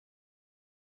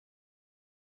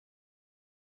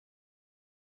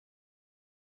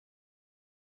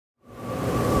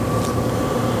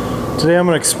Today I'm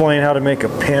going to explain how to make a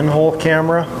pinhole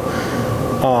camera.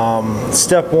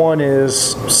 Step one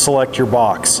is select your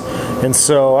box. And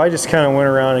so I just kind of went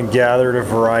around and gathered a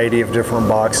variety of different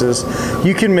boxes.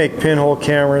 You can make pinhole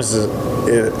cameras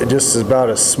just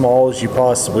about as small as you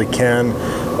possibly can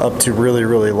up to really,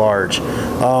 really large.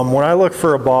 When I look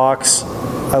for a box,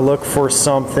 I look for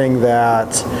something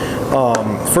that,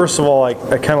 first of all, I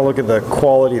kind of look at the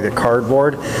quality of the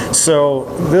cardboard. So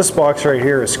this box right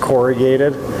here is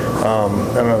corrugated. I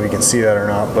don't know if you can see that or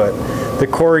not, but the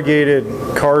corrugated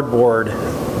cardboard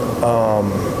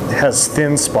has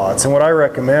thin spots. And what I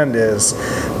recommend is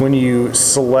when you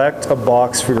select a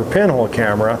box for your pinhole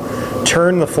camera,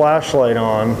 turn the flashlight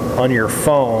on your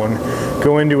phone,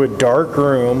 go into a dark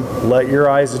room, let your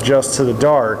eyes adjust to the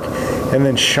dark, and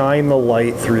then shine the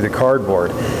light through the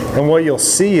cardboard. And what you'll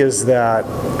see is that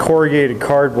corrugated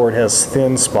cardboard has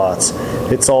thin spots.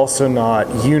 It's also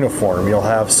not uniform. You'll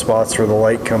have spots where the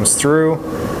light comes through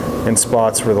and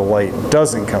spots where the light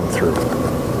doesn't come through.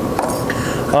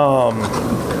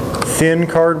 Thin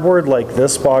cardboard like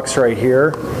this box right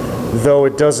here, though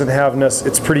it doesn't have,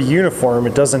 it's pretty uniform,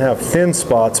 it doesn't have thin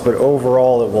spots, but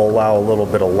overall it will allow a little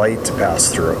bit of light to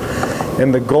pass through.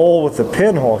 And the goal with the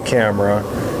pinhole camera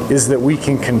is that we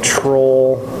can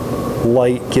control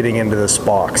light getting into this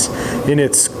box. In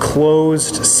its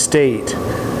closed state,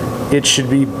 it should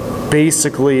be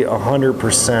basically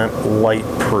 100% light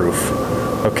proof.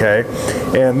 Okay,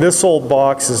 and this old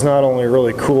box is not only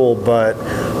really cool, but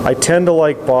I tend to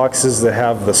like boxes that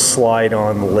have the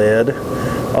slide-on lid.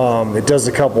 It does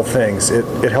a couple things.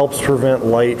 It helps prevent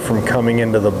light from coming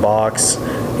into the box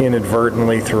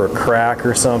inadvertently through a crack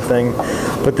or something,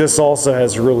 but this also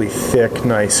has really thick,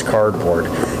 nice cardboard.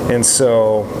 And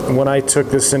so when I took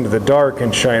this into the dark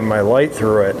and shined my light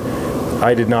through it,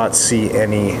 I did not see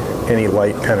any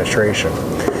light penetration.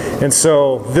 And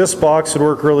so this box would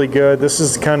work really good. This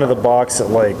is kind of the box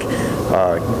that like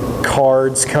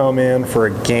cards come in for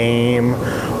a game,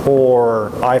 or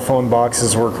iPhone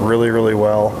boxes work really, really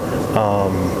well.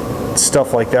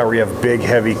 Stuff like that where you have big,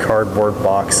 heavy cardboard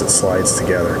box that slides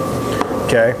together.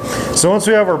 Okay, so once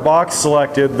we have our box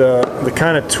selected, the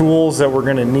kind of tools that we're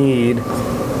gonna need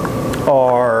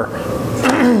are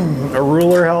a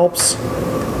ruler helps,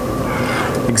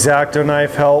 exacto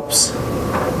knife helps,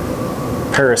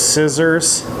 pair of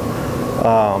scissors.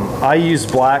 I use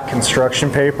black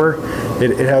construction paper.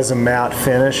 It has a matte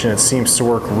finish and it seems to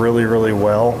work really, really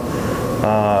well.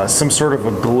 Some sort of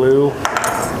a glue.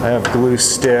 I have glue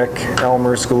stick,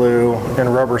 Elmer's glue,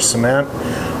 and rubber cement.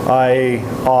 I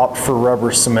opt for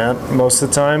rubber cement most of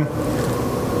the time.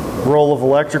 Roll of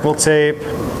electrical tape.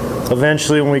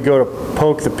 Eventually when we go to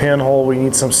poke the pinhole, we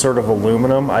need some sort of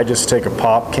aluminum. I just take a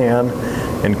pop can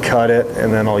and cut it,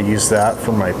 and then I'll use that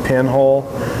for my pinhole.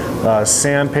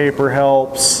 Sandpaper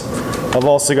helps. I've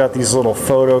also got these little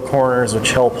photo corners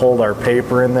which help hold our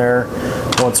paper in there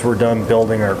once we're done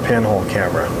building our pinhole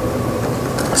camera.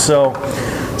 So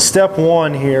step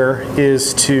one here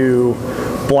is to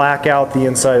black out the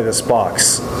inside of this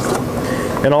box.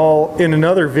 And in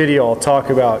another video I'll talk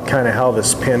about kind of how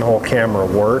this pinhole camera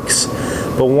works.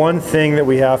 But one thing that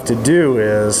we have to do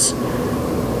is,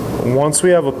 once we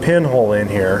have a pinhole in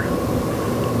here,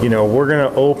 you know, we're going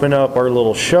to open up our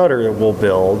little shutter that we'll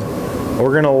build. We're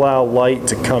going to allow light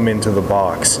to come into the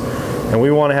box. And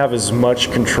we want to have as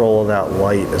much control of that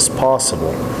light as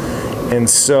possible. And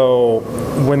so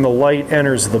when the light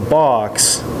enters the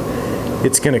box,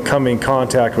 it's going to come in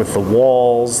contact with the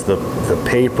walls, the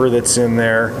paper that's in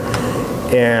there,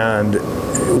 and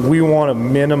we want to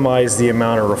minimize the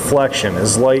amount of reflection.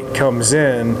 As light comes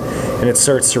in and it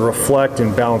starts to reflect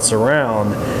and bounce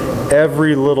around,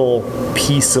 every little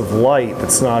piece of light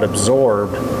that's not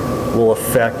absorbed will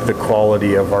affect the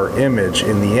quality of our image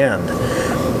in the end.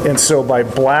 And so by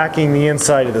blacking the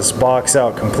inside of this box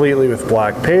out completely with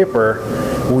black paper,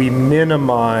 we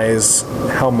minimize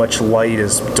how much light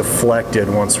is deflected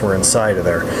once we're inside of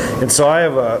there. And so I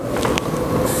have a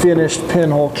finished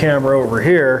pinhole camera over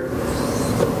here,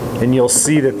 and you'll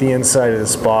see that the inside of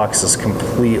this box is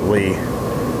completely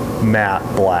matte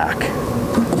black.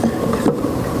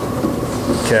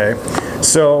 Okay,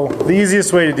 so the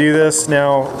easiest way to do this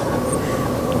now,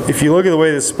 if you look at the way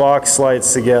this box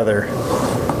slides together,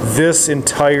 this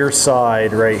entire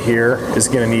side right here is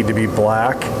going to need to be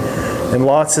black. And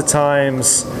lots of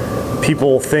times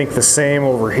people think the same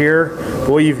over here, but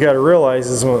what you've got to realize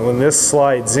is when this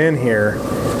slides in here,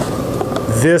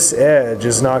 this edge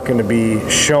is not going to be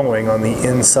showing on the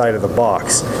inside of the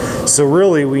box. So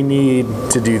really we need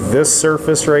to do this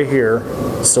surface right here,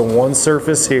 so one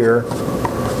surface here,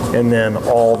 and then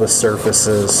all the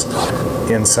surfaces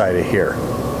inside of here.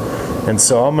 And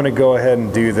so I'm going to go ahead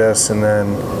and do this, and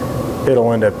then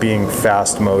it'll end up being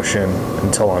fast motion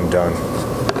until I'm done.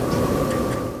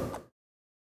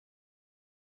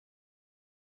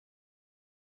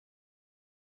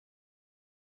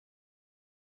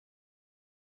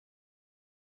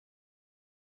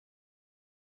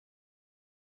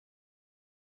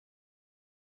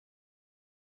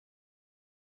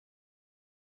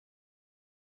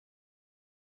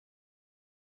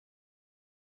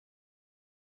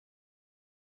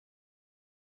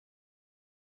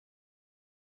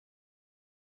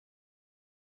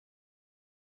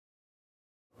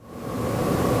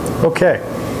 Okay,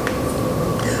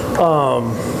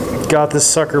 got this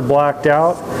sucker blacked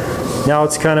out. Now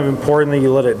it's kind of important that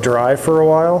you let it dry for a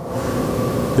while.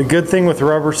 The good thing with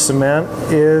rubber cement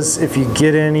is if you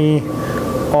get any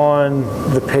on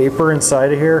the paper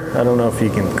inside of here, I don't know if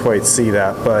you can quite see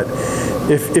that, but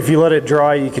if you let it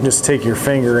dry, you can just take your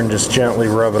finger and just gently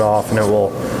rub it off, and it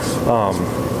will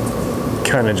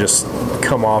kind of just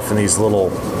come off in these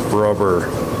little rubber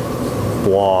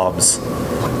blobs.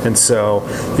 And so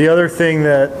the other thing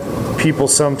that people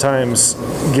sometimes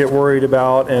get worried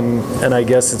about, and I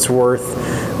guess it's worth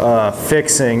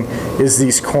fixing, is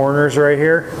these corners right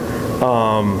here.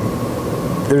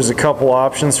 There's a couple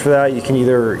options for that. You can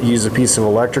either use a piece of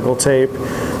electrical tape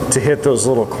to hit those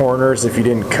little corners if you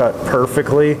didn't cut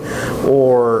perfectly,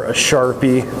 or a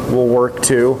Sharpie will work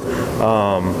too,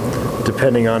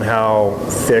 depending on how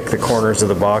thick the corners of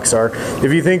the box are.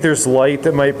 If you think there's light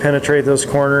that might penetrate those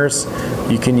corners,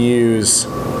 you can use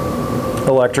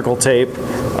electrical tape.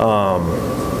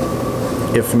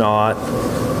 If not,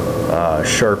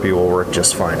 Sharpie will work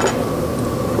just fine.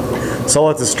 So I'll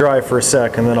let this dry for a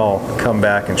sec, and then I'll come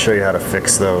back and show you how to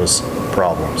fix those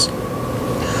problems.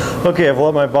 Okay, I've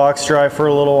let my box dry for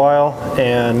a little while,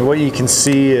 and what you can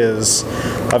see is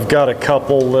I've got a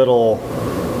couple little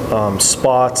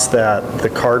spots that the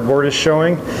cardboard is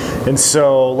showing. And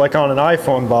so, like on an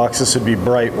iPhone box, this would be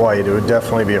bright white. It would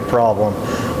definitely be a problem.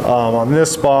 On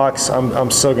this box, I'm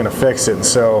still going to fix it. And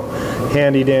so,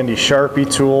 handy dandy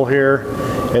Sharpie tool here,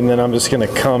 and then I'm just going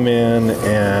to come in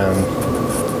and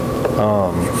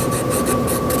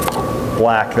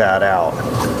black that out.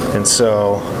 And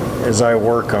so, as I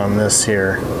work on this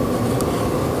here,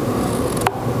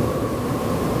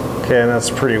 okay, and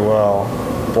that's pretty well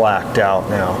blacked out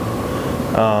now.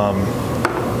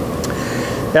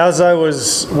 As I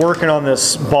was working on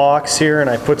this box here and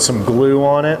I put some glue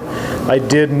on it, I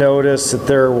did notice that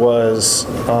there was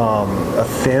a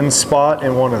thin spot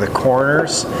in one of the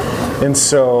corners. And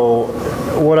so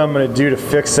what I'm going to do to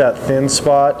fix that thin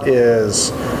spot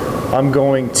is I'm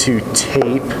going to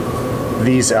tape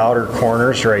these outer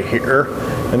corners right here,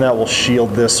 and that will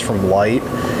shield this from light.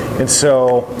 And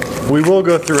so we will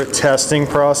go through a testing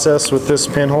process with this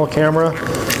pinhole camera,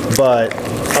 but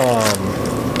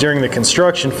during the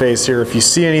construction phase here, if you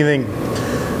see anything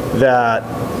that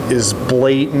is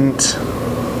blatant,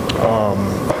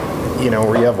 you know,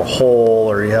 where you have a hole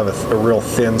or you have a real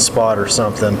thin spot or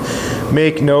something,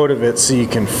 make note of it so you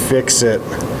can fix it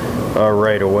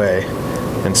right away.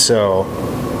 And so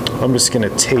I'm just going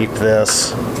to tape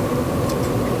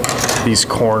these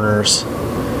corners.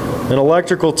 And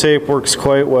electrical tape works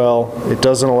quite well. It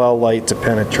doesn't allow light to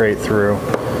penetrate through.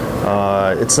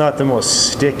 It's not the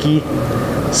most sticky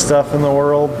stuff in the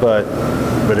world, but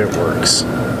it works.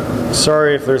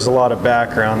 Sorry if there's a lot of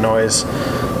background noise.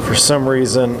 For some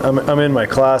reason, I'm in my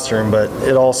classroom, but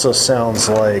it also sounds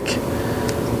like a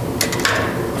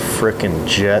frickin'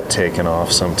 jet taking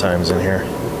off sometimes in here.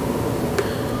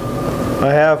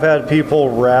 I have had people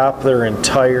wrap their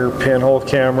entire pinhole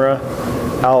camera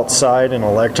outside in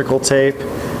electrical tape.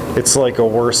 It's like a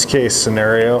worst case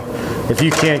scenario. If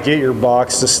you can't get your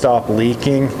box to stop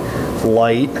leaking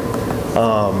light,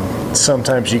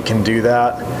 sometimes you can do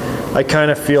that. I kind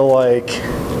of feel like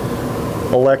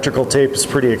electrical tape is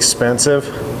pretty expensive,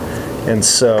 and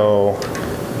so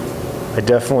I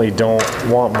definitely don't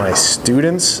want my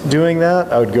students doing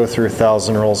that. I would go through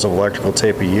 1,000 rolls of electrical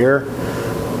tape a year.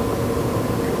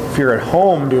 If you're at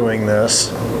home doing this,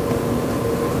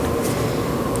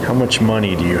 how much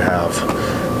money do you have?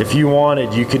 If you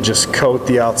wanted, you could just coat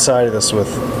the outside of this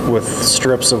with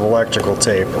strips of electrical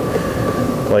tape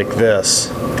like this,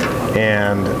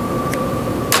 and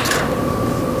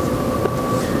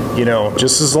you know,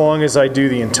 just as long as I do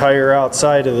the entire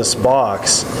outside of this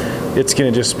box, it's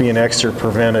going to just be an extra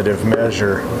preventative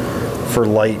measure for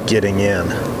light getting in.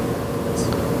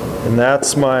 And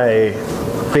that's my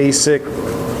basic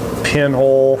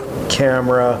pinhole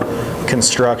camera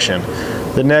construction.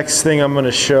 The next thing I'm going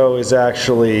to show is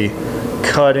actually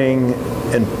cutting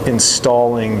and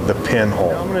installing the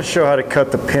pinhole. Now I'm going to show how to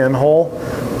cut the pinhole.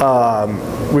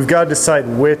 We've got to decide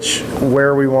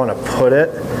where we want to put it.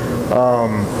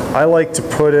 I like to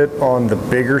put it on the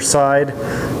bigger side,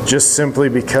 just simply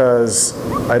because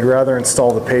I'd rather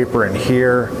install the paper in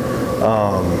here.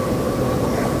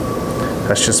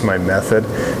 That's just my method.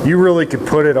 You really could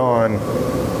put it on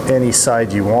any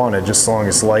side you wanted, just as long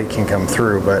as light can come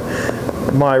through, but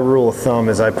my rule of thumb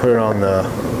is I put it on the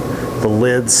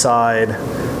lid side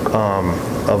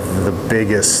of the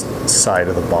biggest side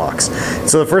of the box.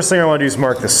 So the first thing I want to do is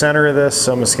mark the center of this,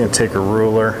 so I'm just going to take a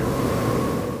ruler.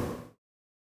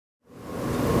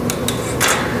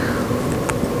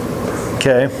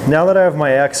 Okay, now that I have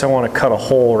my X, I want to cut a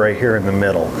hole right here in the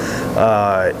middle.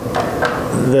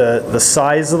 The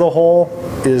size of the hole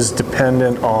is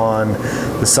dependent on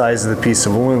the size of the piece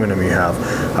of aluminum you have.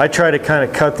 I try to kind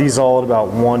of cut these all at about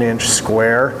 1 inch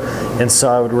square, and so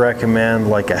I would recommend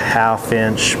like a 1/2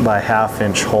 inch by 1/2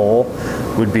 inch hole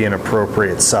would be an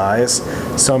appropriate size.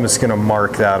 So I'm just going to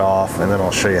mark that off, and then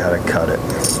I'll show you how to cut it.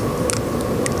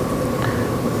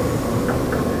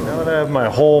 Now that I have my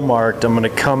hole marked, I'm going to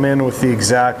come in with the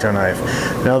exacto knife.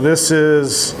 Now this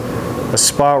is a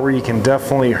spot where you can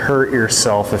definitely hurt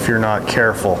yourself if you're not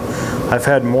careful. I've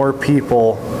had more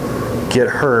people get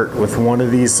hurt with one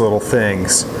of these little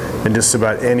things than just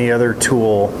about any other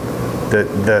tool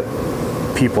that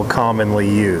people commonly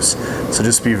use. So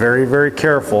just be very, very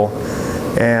careful.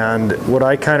 And what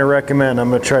I kind of recommend,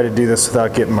 I'm going to try to do this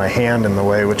without getting my hand in the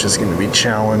way, which is going to be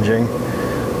challenging.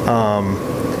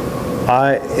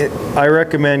 I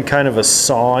recommend kind of a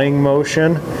sawing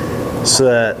motion, so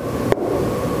that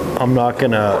I'm not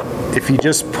gonna, if you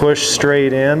just push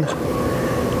straight in,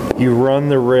 you run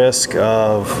the risk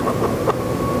of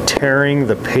tearing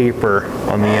the paper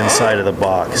on the inside of the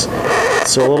box.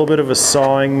 So a little bit of a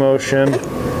sawing motion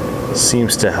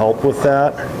seems to help with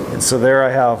that. And so there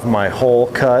I have my hole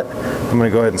cut. I'm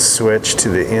gonna go ahead and switch to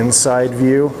the inside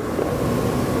view.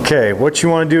 Okay, what you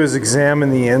want to do is examine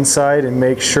the inside and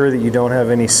make sure that you don't have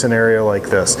any scenario like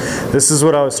this. This is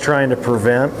what I was trying to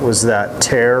prevent, was that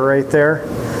tear right there.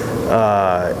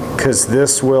 Because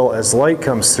this will, as light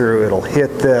comes through, it'll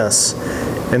hit this,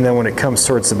 and then when it comes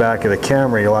towards the back of the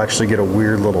camera, you'll actually get a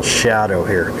weird little shadow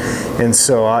here. And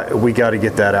so we got to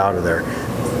get that out of there.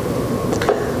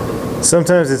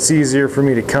 Sometimes it's easier for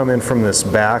me to come in from this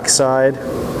back side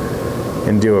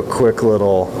and do a quick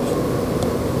little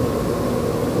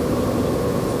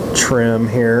trim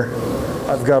here.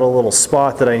 I've got a little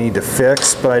spot that I need to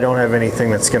fix, but I don't have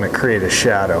anything that's going to create a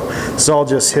shadow. So I'll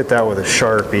just hit that with a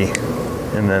Sharpie,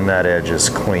 and then that edge is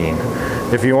clean.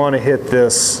 If you want to hit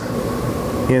this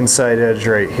inside edge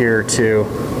right here too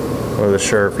with a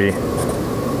Sharpie,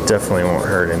 definitely won't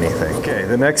hurt anything. Okay,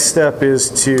 the next step is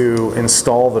to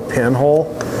install the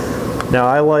pinhole. Now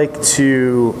I like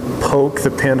to poke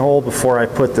the pinhole before I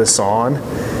put this on.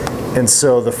 And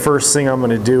so the first thing I'm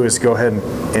going to do is go ahead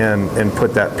and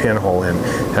put that pinhole in.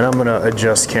 And I'm going to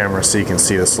adjust camera so you can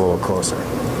see this a little closer.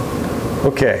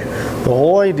 Okay, the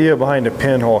whole idea behind a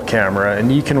pinhole camera, and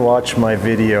you can watch my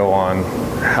video on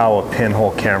how a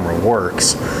pinhole camera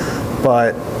works,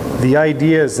 but the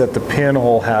idea is that the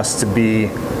pinhole has to be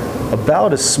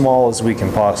about as small as we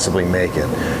can possibly make it.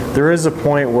 There is a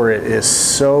point where it is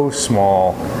so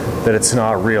small that it's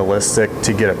not realistic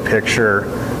to get a picture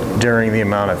during the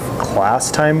amount of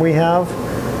class time we have,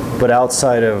 but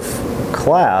outside of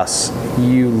class,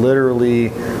 you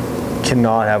literally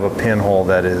cannot have a pinhole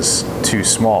that is too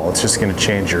small. It's just going to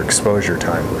change your exposure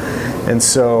time. And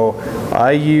so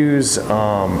I use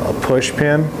a push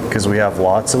pin, because we have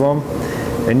lots of them,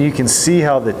 and you can see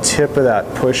how the tip of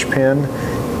that push pin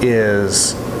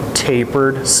is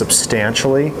tapered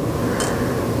substantially.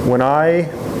 When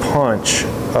I punch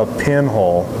a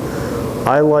pinhole,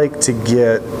 I like to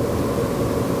get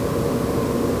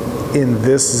in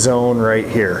this zone right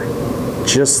here,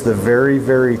 just the very,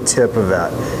 very tip of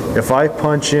that. If I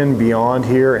punch in beyond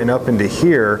here and up into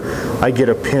here, I get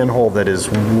a pinhole that is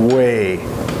way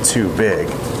too big.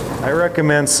 I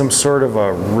recommend some sort of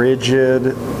a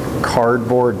rigid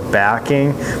cardboard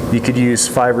backing. You could use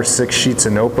 5 or 6 sheets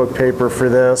of notebook paper for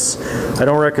this. I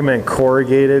don't recommend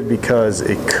corrugated because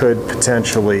it could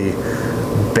potentially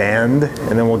bend,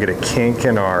 and then we'll get a kink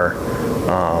in our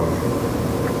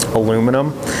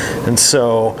aluminum. And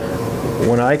so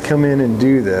when I come in and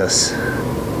do this,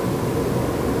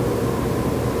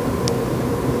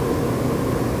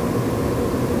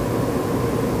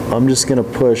 I'm just going to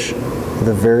push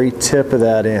the very tip of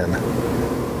that in.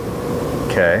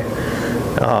 Okay.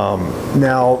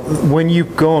 Now when you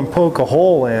go and poke a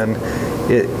hole in,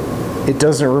 it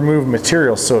doesn't remove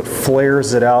material, so it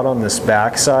flares it out on this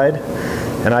back side,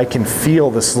 and I can feel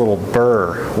this little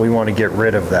burr. We want to get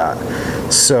rid of that.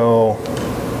 So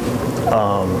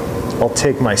I'll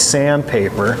take my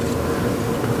sandpaper,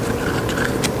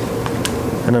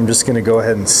 and I'm just going to go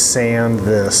ahead and sand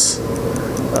this.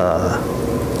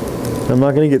 I'm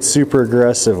not going to get super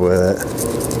aggressive with it.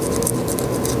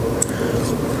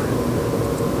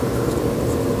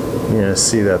 You're going to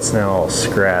see that's now all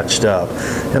scratched up.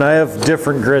 And I have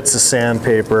different grits of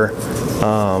sandpaper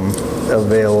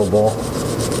available.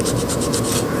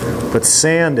 But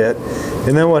sand it,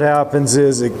 and then what happens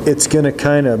is it's going to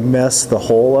kind of mess the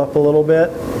hole up a little bit.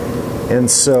 And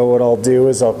so what I'll do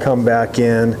is I'll come back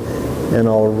in and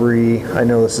I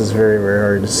know this is very, very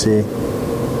hard to see,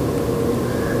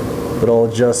 but I'll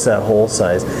adjust that hole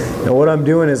size. And what I'm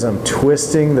doing is I'm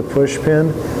twisting the push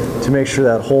pin to make sure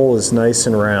that hole is nice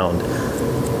and round.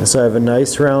 And so I have a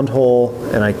nice round hole,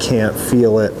 and I can't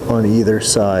feel it on either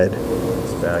side.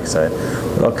 This back side.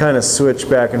 But I'll kind of switch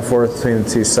back and forth between the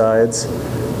two sides,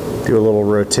 do a little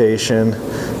rotation.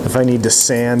 If I need to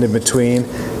sand in between,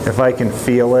 if I can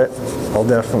feel it, I'll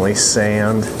definitely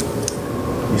sand.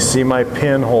 You see my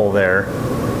pinhole there,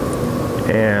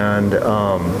 and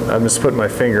I'm just putting my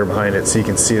finger behind it so you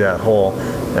can see that hole.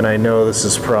 And I know this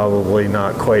is probably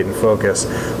not quite in focus,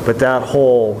 but that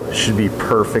hole should be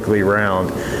perfectly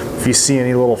round. If you see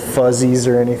any little fuzzies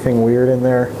or anything weird in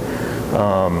there,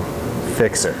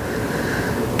 fix it.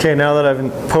 Okay, now that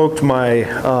I've poked my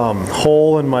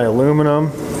hole in my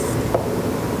aluminum,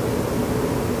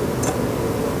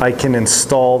 I can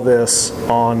install this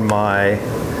on my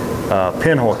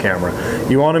pinhole camera.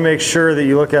 You want to make sure that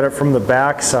you look at it from the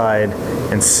back side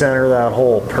and center that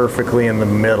hole perfectly in the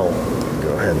middle.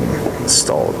 Go ahead and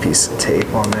install a piece of tape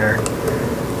on there,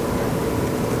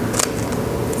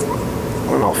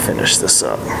 and I'll finish this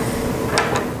up.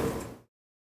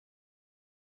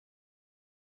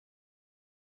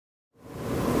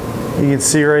 You can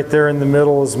see right there in the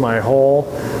middle is my hole.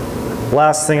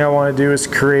 Last thing I want to do is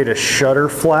create a shutter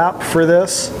flap for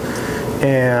this,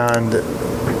 and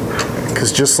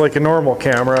because just like a normal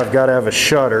camera, I've got to have a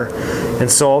shutter.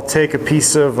 And so I'll take a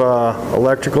piece of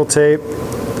electrical tape,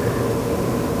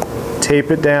 tape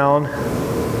it down,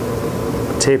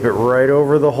 tape it right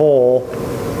over the hole,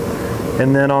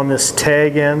 and then on this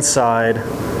tag end side,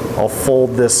 I'll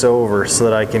fold this over so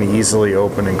that I can easily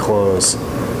open and close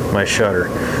my shutter.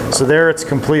 So there it's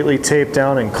completely taped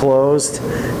down and closed,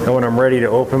 and when I'm ready to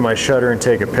open my shutter and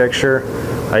take a picture,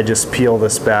 I just peel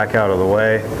this back out of the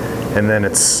way, and then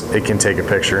it can take a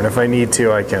picture. And if I need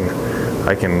to, I can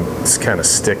just kind of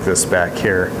stick this back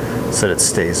here so that it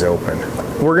stays open.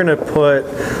 We're going to put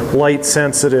light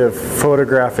sensitive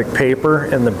photographic paper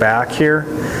in the back here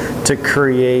to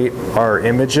create our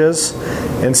images.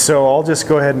 And so I'll just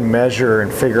go ahead and measure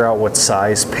and figure out what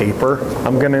size paper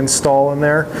I'm going to install in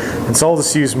there. And so I'll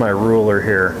just use my ruler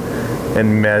here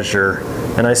and measure.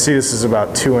 And I see this is about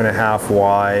 2.5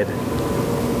 wide.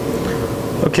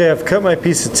 Okay, I've cut my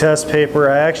piece of test paper.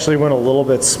 I actually went a little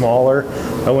bit smaller.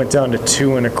 I went down to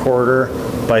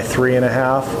 2.25 by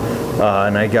 3.5,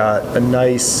 and I got a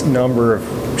nice number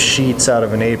of sheets out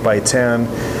of an 8 by 10.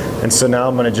 And so now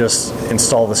I'm going to just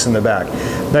install this in the back.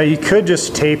 Now you could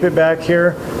just tape it back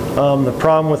here. The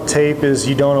problem with tape is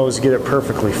you don't always get it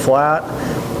perfectly flat,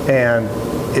 and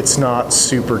it's not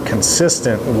super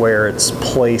consistent where it's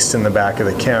placed in the back of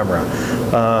the camera.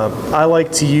 I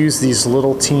like to use these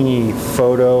little teeny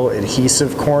photo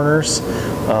adhesive corners.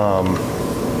 Let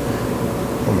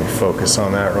me focus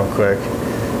on that real quick.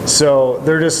 So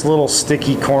they're just little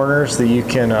sticky corners that you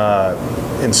can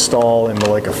install into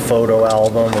like a photo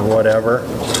album or whatever,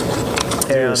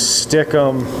 and stick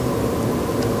them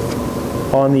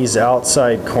on these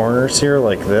outside corners here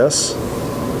like this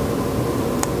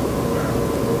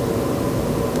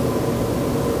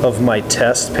of my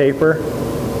test paper.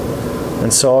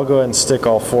 And so I'll go ahead and stick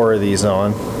all 4 of these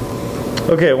on.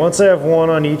 Okay, once I have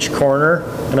one on each corner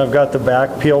and I've got the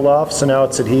back peeled off, so now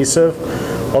it's adhesive,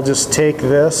 I'll just take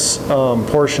this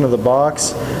portion of the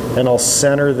box and I'll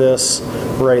center this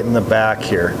right in the back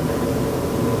here.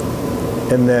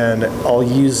 And then I'll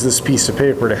use this piece of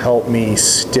paper to help me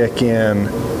stick in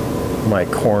my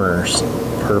corners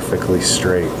perfectly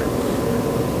straight.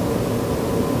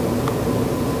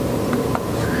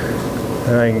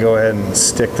 And I can go ahead and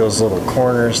stick those little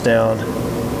corners down.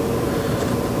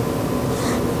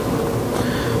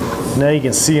 Now you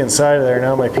can see inside of there,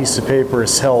 now my piece of paper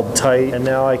is held tight, and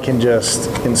now I can just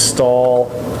install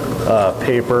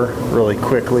paper really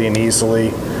quickly and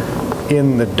easily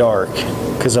in the dark,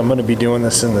 because I'm going to be doing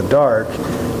this in the dark,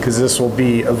 because this will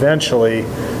be eventually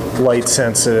light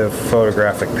sensitive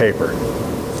photographic paper.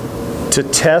 To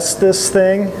test this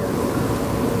thing,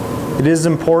 it is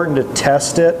important to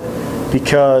test it,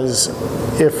 because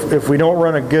if we don't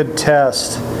run a good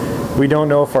test, we don't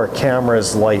know if our camera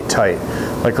is light tight.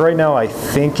 Like right now I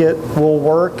think it will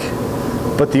work,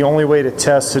 but the only way to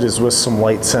test it is with some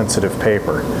light sensitive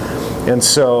paper. And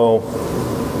so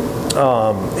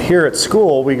here at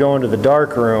school we go into the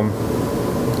dark room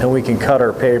and we can cut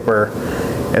our paper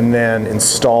and then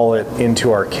install it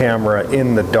into our camera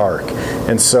in the dark.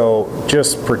 And so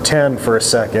just pretend for a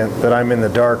second that I'm in the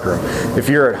dark room. If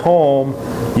you're at home,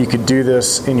 you could do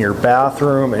this in your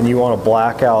bathroom and you want to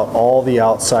black out all the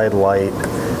outside light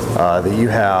that you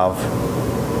have.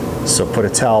 So put a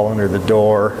towel under the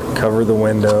door, cover the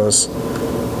windows.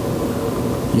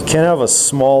 You can have a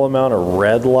small amount of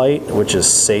red light, which is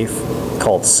safe,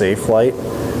 called safe light.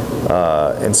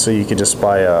 And so you could just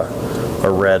buy a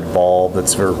red bulb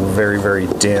that's very, very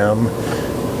dim.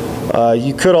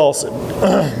 You could also,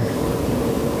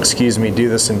 excuse me, do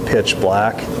this in pitch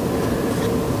black.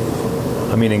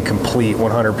 I mean in complete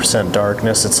 100%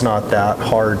 darkness. It's not that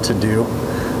hard to do.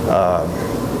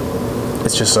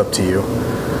 It's just up to you.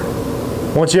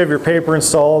 Once you have your paper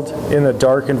installed in a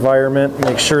dark environment,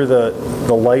 make sure the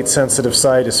light sensitive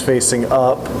side is facing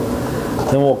up.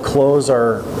 Then we'll close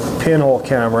our pinhole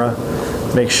camera,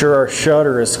 make sure our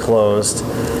shutter is closed,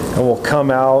 and we'll come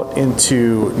out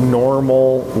into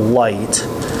normal light,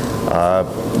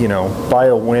 you know, by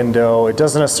a window. It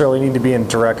doesn't necessarily need to be in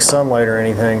direct sunlight or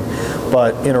anything,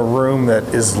 but in a room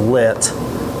that is lit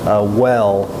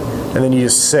well. And then you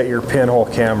just set your pinhole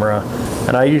camera,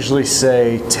 and I usually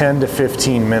say 10 to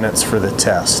 15 minutes for the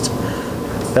test.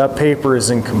 That paper is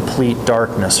in complete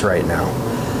darkness right now.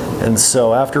 And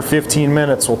so after 15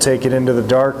 minutes, we'll take it into the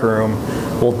dark room,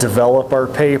 we'll develop our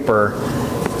paper,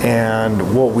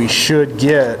 and what we should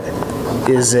get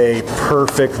is a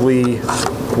perfectly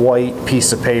white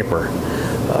piece of paper.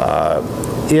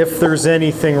 If there's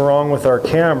anything wrong with our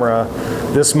camera,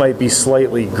 this might be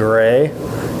slightly gray,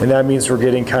 and that means we're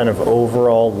getting kind of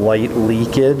overall light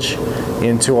leakage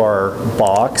into our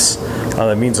box.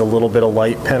 That means a little bit of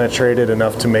light penetrated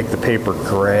enough to make the paper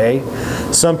gray.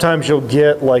 Sometimes you'll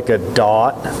get like a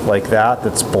dot like that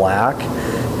that's black,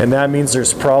 and that means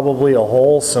there's probably a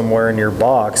hole somewhere in your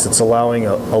box that's allowing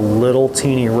a little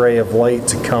teeny ray of light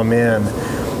to come in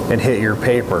and hit your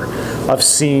paper. I've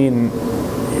seen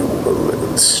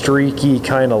streaky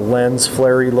kind of lens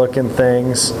flare-y looking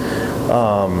things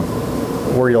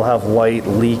where you'll have light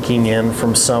leaking in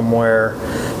from somewhere.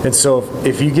 And so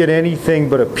if you get anything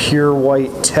but a pure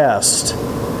white test,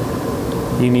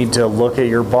 you need to look at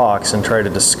your box and try to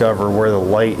discover where the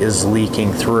light is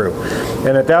leaking through.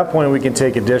 And at that point we can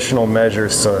take additional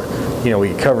measures to, you know, we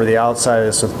could cover the outside of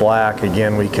this with black.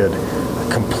 Again, we could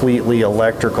completely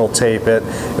electrical tape it.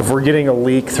 If we're getting a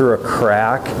leak through a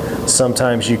crack,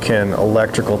 sometimes you can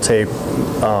electrical tape,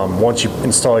 once you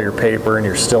install your paper and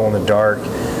you're still in the dark,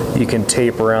 you can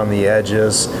tape around the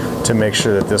edges to make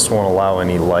sure that this won't allow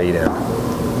any light in.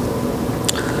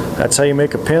 That's how you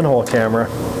make a pinhole camera.